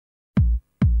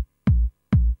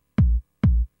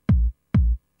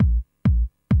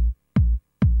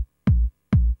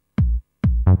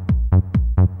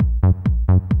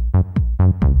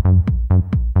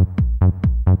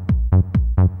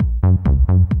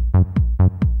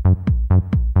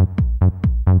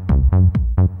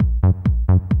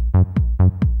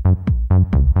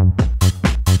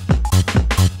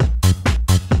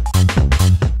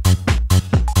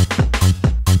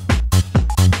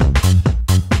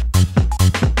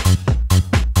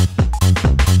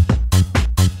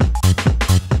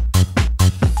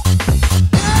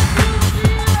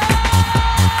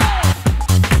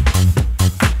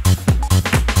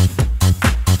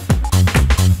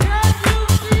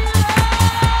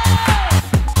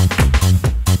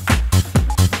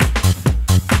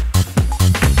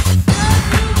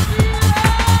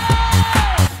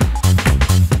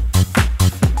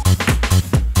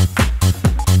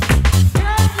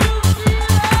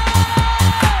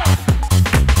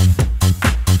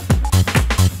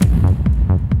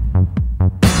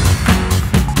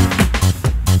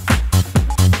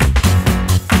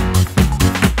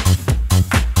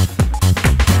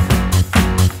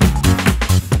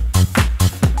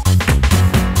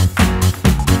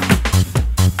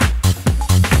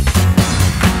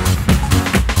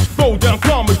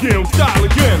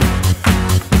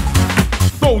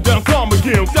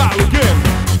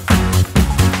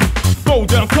Go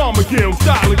down, come again,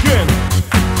 style again.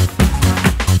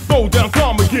 Go down,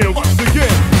 come again, once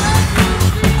again.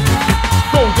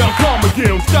 Go down, come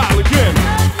again, style again.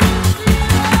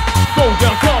 Go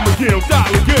down, come again,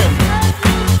 style again.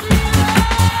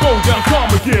 Go down,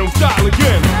 come again, style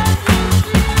again.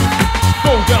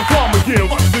 Go down, come again,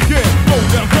 once again. Go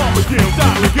down, come again,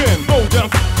 style again. Go down,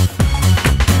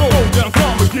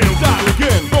 come again, style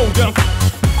again. Go down,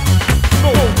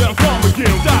 come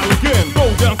again, style again. Go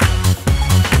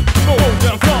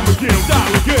down, come again,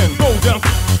 style again. Go down,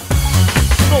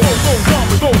 come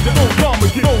again, go down, come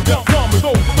again, go down, come again,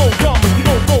 go down, come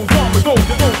again, go down,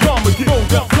 come again, go down,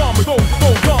 come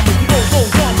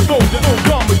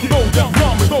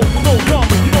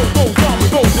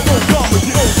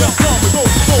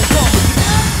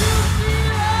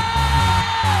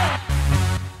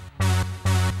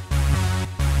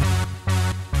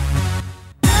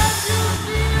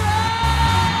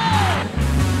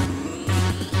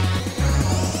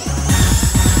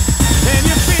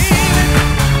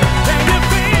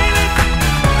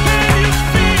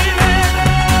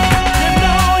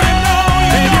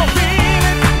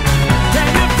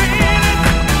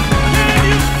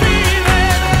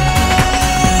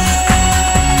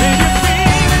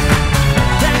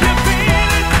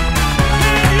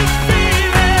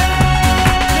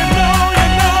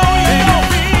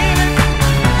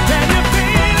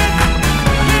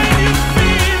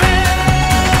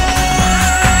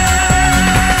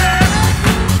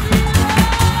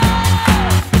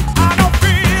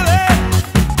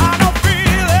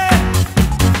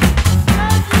go down, come again, go down, come again, go down, come again,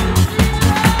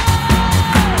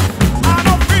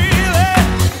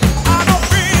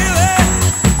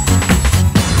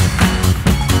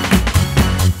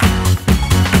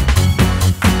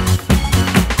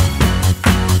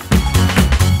 go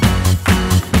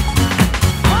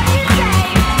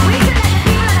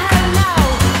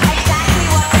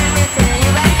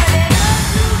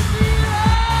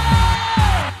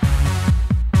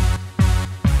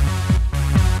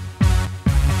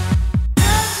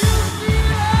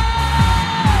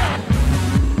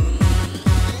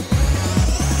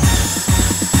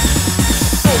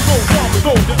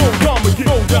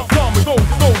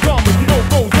come again, go down,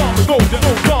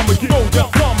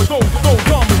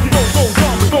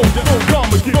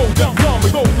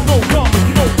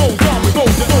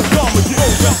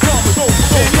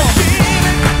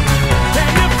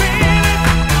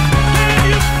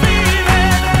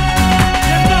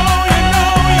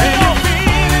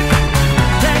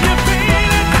 come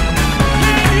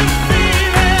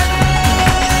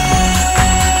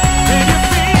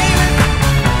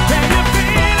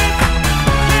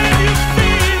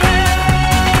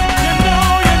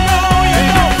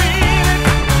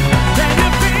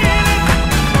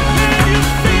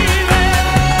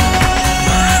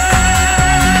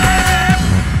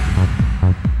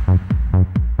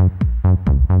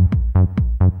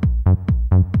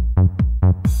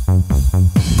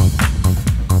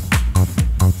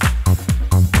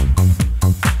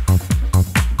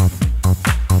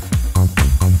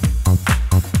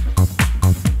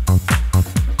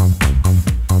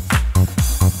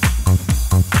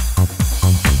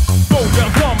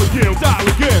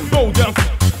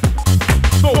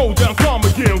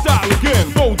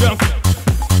down, come again, go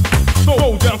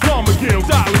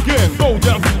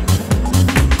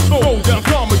down,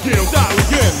 come again,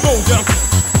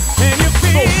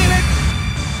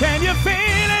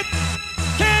 go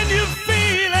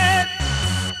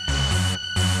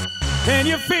down, come again. Can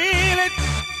you feel it?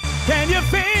 Can you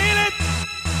feel it? Can you feel it?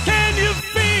 Can you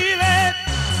feel it?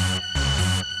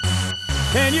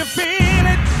 Can you feel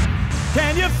it?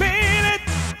 Can you feel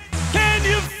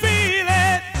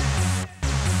it?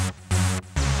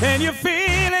 Can you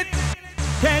feel it?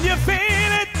 Can you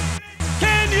feel it?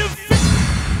 Can you feel it?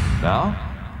 Now,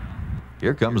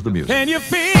 here comes the music. Can you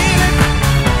feel it?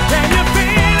 Can you